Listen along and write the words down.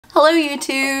Hello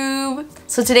YouTube!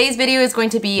 So today's video is going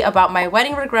to be about my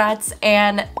wedding regrets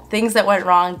and things that went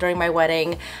wrong during my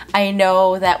wedding. I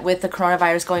know that with the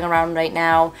coronavirus going around right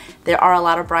now, there are a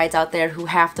lot of brides out there who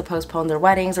have to postpone their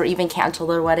weddings or even cancel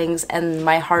their weddings, and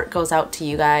my heart goes out to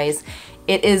you guys.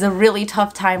 It is a really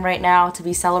tough time right now to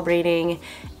be celebrating,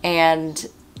 and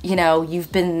you know,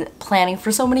 you've been planning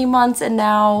for so many months and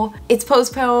now it's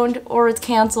postponed or it's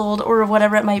canceled or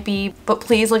whatever it might be. But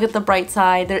please look at the bright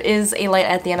side. There is a light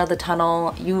at the end of the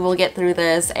tunnel. You will get through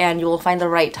this and you will find the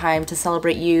right time to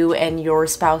celebrate you and your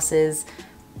spouse's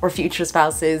or future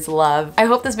spouse's love. I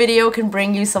hope this video can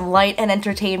bring you some light and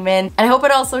entertainment, and I hope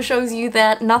it also shows you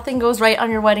that nothing goes right on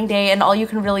your wedding day and all you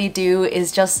can really do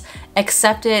is just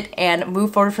accept it and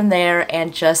move forward from there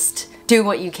and just do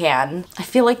what you can. I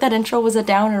feel like that intro was a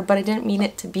downer, but I didn't mean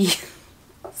it to be.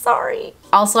 Sorry.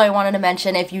 Also, I wanted to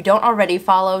mention, if you don't already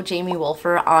follow Jamie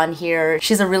Wolfer on here,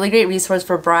 she's a really great resource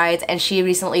for brides, and she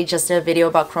recently just did a video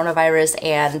about coronavirus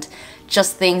and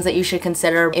just things that you should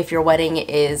consider if your wedding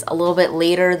is a little bit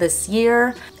later this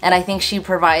year. And I think she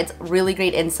provides really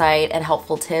great insight and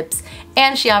helpful tips,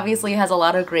 and she obviously has a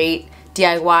lot of great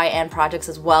DIY and projects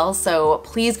as well, so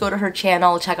please go to her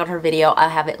channel, check out her video. I'll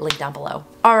have it linked down below.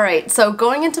 Alright, so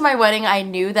going into my wedding, I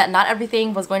knew that not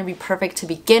everything was going to be perfect to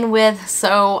begin with,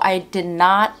 so I did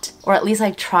not, or at least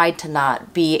I tried to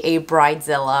not, be a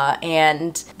bridezilla,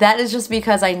 and that is just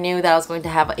because I knew that I was going to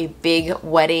have a big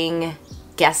wedding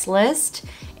guest list,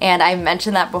 and I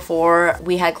mentioned that before.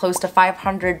 We had close to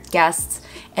 500 guests,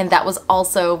 and that was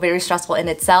also very stressful in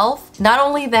itself. Not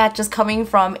only that, just coming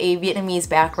from a Vietnamese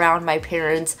background, my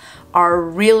parents are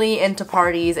really into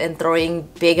parties and throwing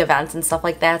big events and stuff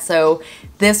like that, so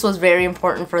this was very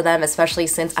important for them, especially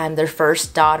since I'm their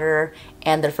first daughter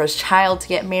and their first child to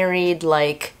get married.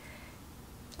 Like,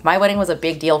 my wedding was a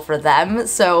big deal for them,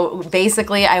 so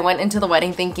basically I went into the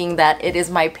wedding thinking that it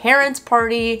is my parents'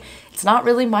 party, it's not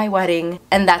really my wedding,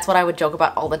 and that's what I would joke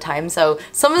about all the time. So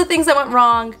some of the things that went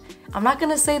wrong, I'm not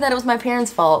gonna say that it was my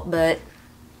parents' fault, but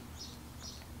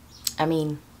I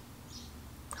mean,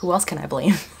 who else can I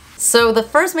blame? So the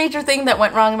first major thing that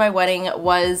went wrong in my wedding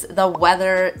was the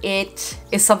weather. It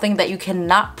is something that you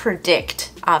cannot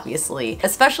predict, obviously.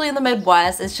 Especially in the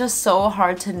Midwest, it's just so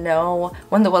hard to know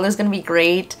when the weather's gonna be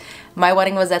great. My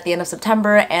wedding was at the end of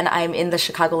September and I'm in the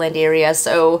Chicagoland area,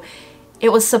 so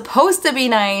it was supposed to be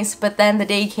nice, but then the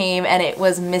day came and it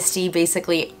was misty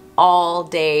basically all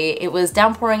day. It was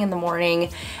downpouring in the morning,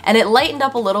 and it lightened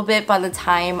up a little bit by the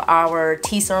time our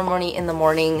tea ceremony in the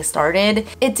morning started.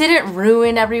 It didn't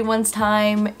ruin everyone's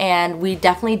time, and we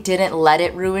definitely didn't let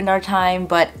it ruin our time,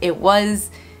 but it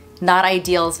was not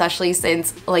ideal, especially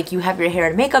since like you have your hair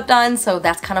and makeup done, so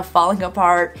that's kind of falling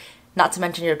apart. Not to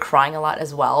mention you're crying a lot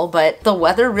as well, but the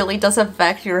weather really does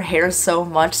affect your hair so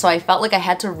much, so I felt like I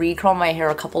had to re-curl my hair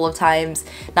a couple of times.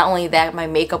 Not only that, my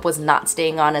makeup was not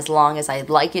staying on as long as I'd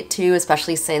like it to,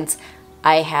 especially since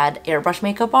I had airbrush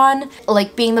makeup on.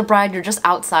 Like, being the bride, you're just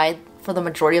outside for the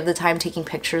majority of the time taking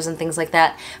pictures and things like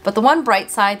that. But the one bright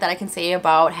side that I can say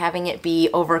about having it be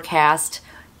overcast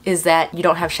is that you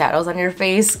don't have shadows on your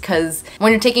face, because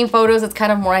when you're taking photos, it's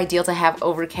kind of more ideal to have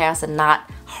overcast and not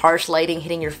harsh lighting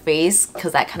hitting your face,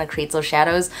 because that kind of creates those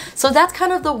shadows. So that's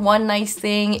kind of the one nice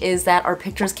thing, is that our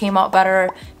pictures came out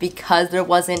better because there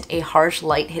wasn't a harsh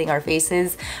light hitting our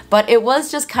faces. But it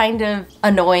was just kind of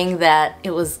annoying that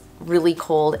it was really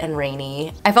cold and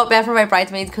rainy. I felt bad for my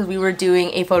bridesmaids because we were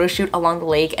doing a photo shoot along the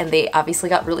lake and they obviously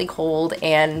got really cold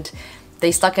and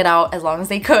they stuck it out as long as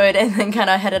they could and then kind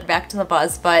of headed back to the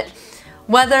bus. But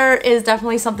weather is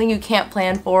definitely something you can't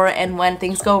plan for, and when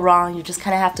things go wrong, you just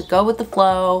kind of have to go with the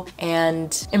flow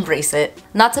and embrace it.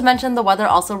 Not to mention, the weather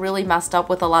also really messed up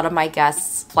with a lot of my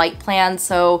guests' flight plans.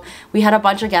 So we had a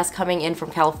bunch of guests coming in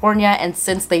from California, and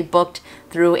since they booked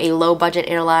through a low budget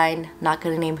airline, not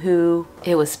gonna name who,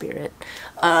 it was Spirit,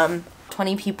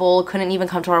 20 people couldn't even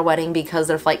come to our wedding because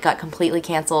their flight got completely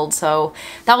canceled. So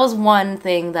that was one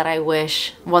thing that I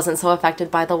wish wasn't so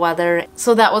affected by the weather.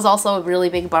 So that was also a really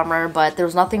big bummer, but there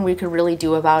was nothing we could really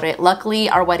do about it. Luckily,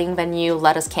 our wedding venue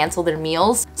let us cancel their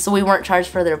meals, so we weren't charged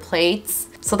for their plates.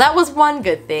 So that was one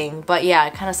good thing. But yeah,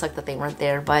 it kind of sucked that they weren't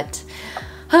there, but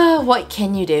what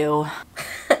can you do?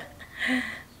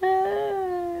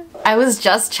 I was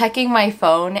just checking my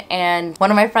phone and one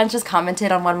of my friends just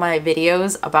commented on one of my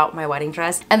videos about my wedding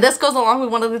dress. And this goes along with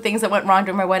one of the things that went wrong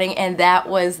during my wedding, and that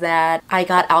was that I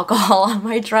got alcohol on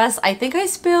my dress. I think I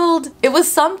spilled, it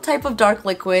was some type of dark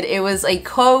liquid. It was a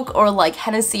Coke or like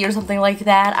Hennessy or something like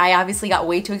that. I obviously got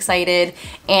way too excited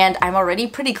and I'm already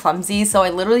pretty clumsy, so I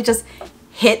literally just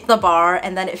hit the bar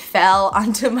and then it fell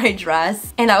onto my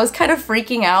dress. And I was kind of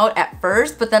freaking out at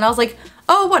first, but then I was like,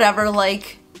 oh, whatever,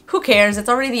 like, who cares? It's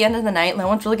already the end of the night. No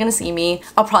one's really gonna see me.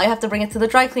 I'll probably have to bring it to the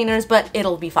dry cleaners, but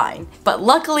it'll be fine. But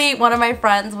luckily, one of my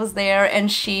friends was there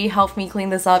and she helped me clean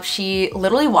this up. She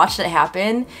literally watched it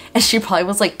happen and she probably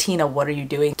was like, Tina, what are you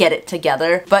doing? Get it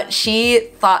together. But she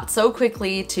thought so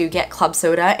quickly to get club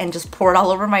soda and just pour it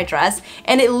all over my dress,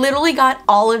 and it literally got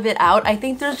all of it out. I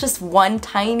think there's just one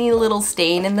tiny little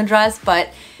stain in the dress, but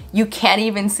you can't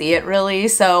even see it really.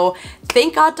 So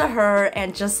thank God to her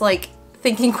and just like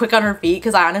thinking quick on her feet,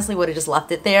 because I honestly would have just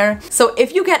left it there. So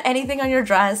if you get anything on your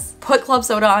dress, put club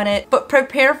soda on it, but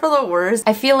prepare for the worst.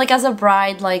 I feel like as a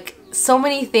bride, like so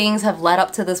many things have led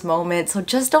up to this moment, so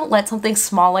just don't let something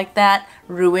small like that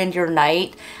ruin your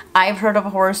night. I've heard of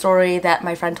a horror story that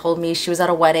my friend told me. She was at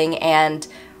a wedding and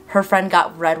her friend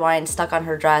got red wine stuck on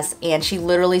her dress and she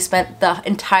literally spent the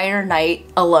entire night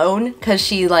alone because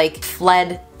she like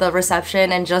fled the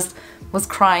reception and just was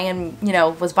crying and, you know,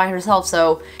 was by herself.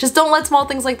 So just don't let small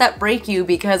things like that break you,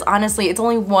 because honestly, it's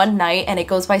only one night and it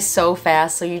goes by so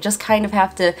fast. So you just kind of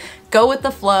have to go with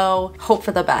the flow, hope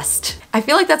for the best. I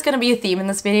feel like that's gonna be a theme in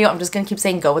this video. I'm just gonna keep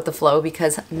saying go with the flow,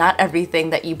 because not everything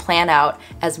that you plan out,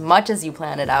 as much as you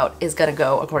plan it out, is gonna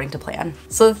go according to plan.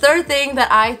 So the third thing that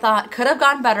I thought could have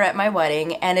gone better at my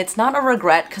wedding, and it's not a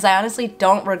regret because I honestly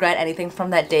don't regret anything from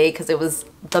that day because it was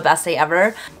the best day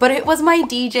ever, but it was my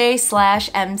DJ slash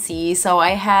MC. So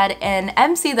I had an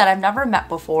MC that I've never met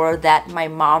before that my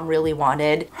mom really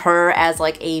wanted. Her as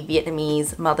like a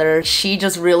Vietnamese mother, she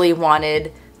just really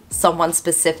wanted someone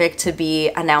specific to be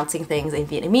announcing things in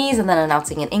Vietnamese and then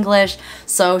announcing in English.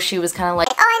 So she was kind of like,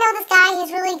 oh, I know this guy,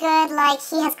 he's really good, like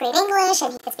he has great English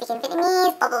and he can speak in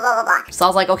Vietnamese, blah blah blah blah blah. So I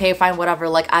was like, okay, fine, whatever,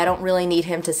 like I don't really need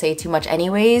him to say too much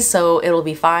anyways, so it'll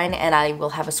be fine, and I will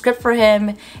have a script for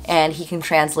him and he can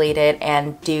translate it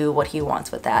and do what he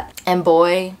wants with that. And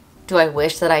boy, do I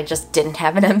wish that I just didn't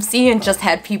have an MC and just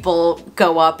had people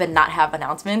go up and not have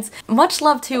announcements. Much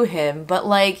love to him, but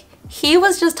like, he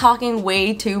was just talking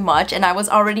way too much and I was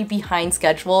already behind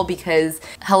schedule because,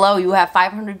 hello, you have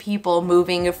 500 people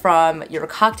moving from your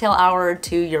cocktail hour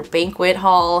to your banquet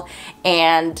hall,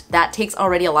 and that takes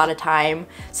already a lot of time.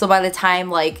 So by the time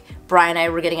like Brian and I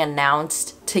were getting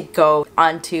announced to go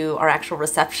onto our actual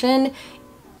reception,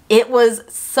 it was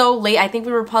so late. I think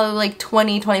we were probably like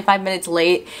 20-25 minutes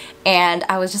late, and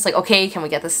I was just like, okay, can we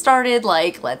get this started?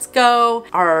 Like, let's go.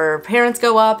 Our parents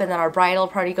go up and then our bridal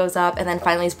party goes up, and then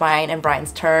finally it's Brian and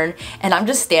Brian's turn, and I'm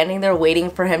just standing there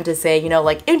waiting for him to say, you know,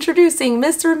 like, introducing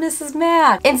Mr. and Mrs.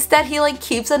 Mac. Instead, he like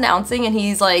keeps announcing and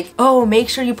he's like, oh, make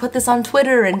sure you put this on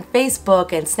Twitter and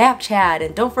Facebook and Snapchat,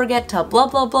 and don't forget to blah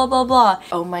blah blah blah blah.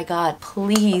 Oh my god,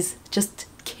 please just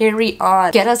carry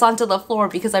on. Get us onto the floor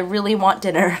because I really want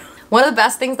dinner. One of the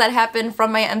best things that happened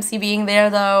from my MC being there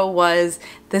though was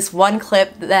this one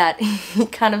clip that he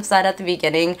kind of said at the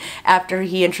beginning after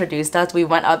he introduced us. We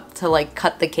went up to like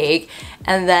cut the cake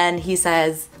and then he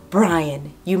says,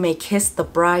 Brian, you may kiss the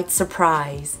bride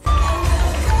surprise. Alright,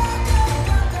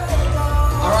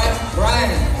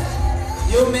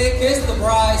 Brian, you may kiss the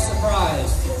bride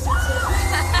surprise.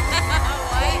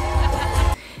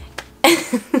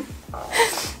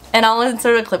 And I'll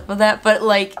insert a clip of that, but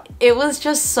like, it was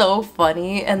just so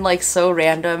funny and like so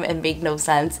random and made no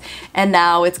sense. And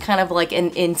now it's kind of like an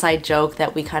inside joke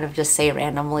that we kind of just say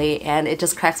randomly, and it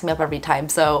just cracks me up every time.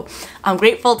 So I'm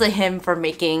grateful to him for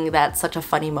making that such a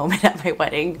funny moment at my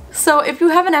wedding. So if you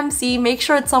have an MC, make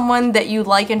sure it's someone that you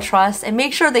like and trust, and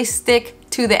make sure they stick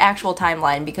to the actual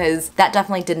timeline, because that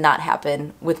definitely did not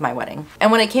happen with my wedding.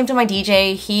 And when it came to my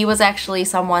DJ, he was actually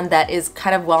someone that is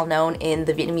kind of well known in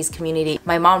the Vietnamese community.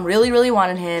 My mom really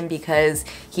wanted him because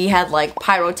he had like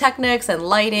pyrotechnics and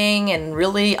lighting and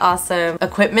really awesome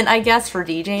equipment, I guess, for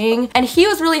DJing. And he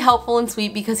was really helpful and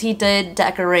sweet because he did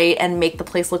decorate and make the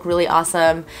place look really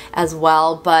awesome as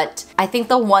well. But I think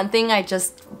the one thing I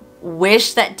just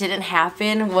wish that didn't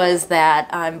happen was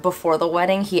that before the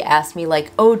wedding he asked me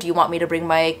like, oh, do you want me to bring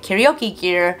my karaoke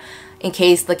gear in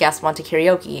case the guests want to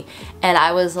karaoke? And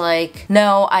I was like,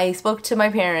 no. I spoke to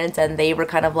my parents and they were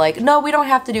kind of like, no, we don't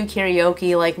have to do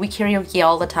karaoke, like we karaoke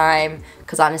all the time,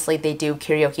 because honestly they do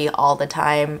karaoke all the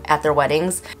time at their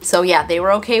weddings. So yeah, they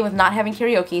were okay with not having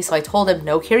karaoke, so I told them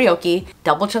no karaoke,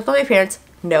 double checked with my parents,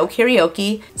 no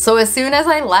karaoke. So as soon as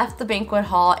I left the banquet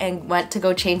hall and went to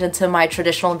go change into my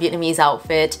traditional Vietnamese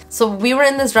outfit, so we were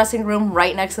in this dressing room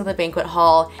right next to the banquet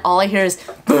hall, all I hear is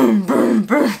boom, boom,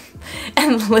 boom.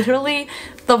 And literally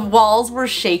the walls were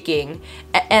shaking.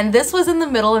 And this was in the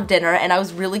middle of dinner, and I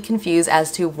was really confused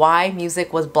as to why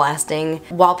music was blasting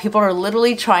while people are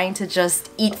literally trying to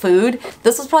just eat food.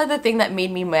 This was probably the thing that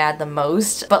made me mad the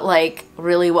most, but like,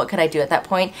 really, what could I do at that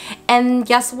point? And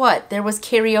guess what? There was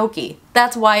karaoke.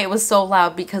 That's why it was so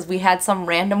loud, because we had some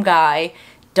random guy,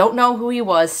 don't know who he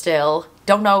was still,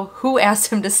 don't know who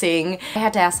asked him to sing. I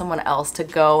had to ask someone else to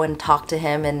go and talk to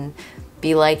him and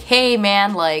be like, hey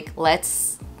man, like,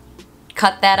 let's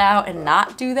cut that out and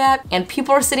not do that. And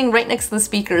people are sitting right next to the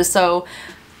speakers, so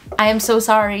I am so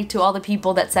sorry to all the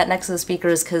people that sat next to the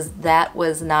speakers, because that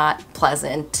was not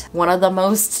pleasant. One of the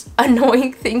most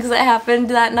annoying things that happened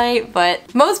that night,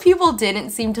 but most people didn't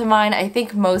seem to mind. I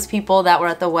think most people that were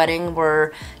at the wedding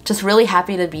were just really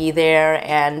happy to be there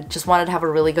and just wanted to have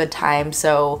a really good time,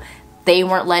 so they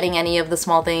weren't letting any of the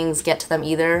small things get to them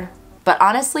either. But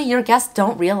honestly, your guests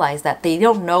don't realize that. They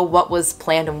don't know what was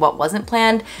planned and what wasn't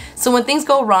planned. So when things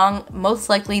go wrong, most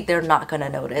likely they're not gonna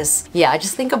notice. Yeah, I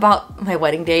just think about my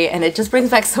wedding day and it just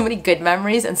brings back so many good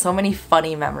memories and so many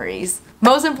funny memories.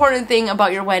 Most important thing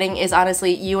about your wedding is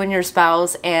honestly you and your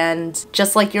spouse, and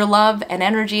just like your love and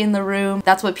energy in the room.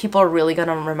 That's what people are really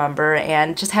gonna remember,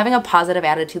 and just having a positive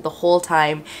attitude the whole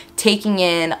time, taking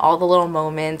in all the little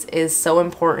moments is so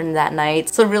important that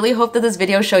night. So really hope that this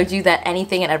video showed you that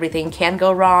anything and everything can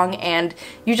go wrong, and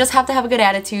you just have to have a good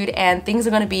attitude and things are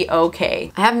gonna be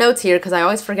okay. I have notes here because I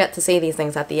always forget to say these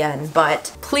things at the end,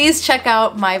 but please check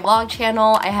out my vlog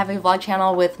channel. I have a vlog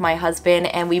channel with my husband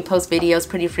and we post videos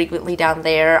pretty frequently down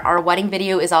there. Our wedding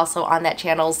video is also on that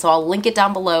channel, so I'll link it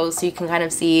down below so you can kind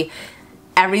of see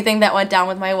everything that went down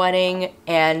with my wedding,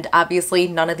 and obviously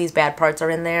none of these bad parts are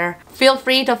in there. Feel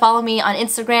free to follow me on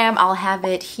Instagram. I'll have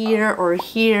it here or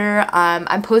here.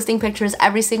 I'm posting pictures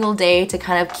every single day to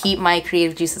kind of keep my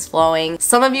creative juices flowing.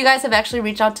 Some of you guys have actually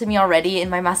reached out to me already in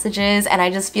my messages, and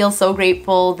I just feel so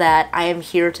grateful that I am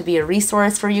here to be a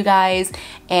resource for you guys,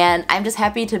 and I'm just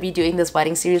happy to be doing this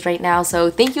wedding series right now. So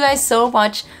thank you guys so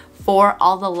much for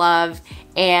all the love,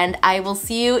 and I will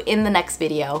see you in the next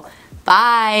video.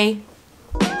 Bye!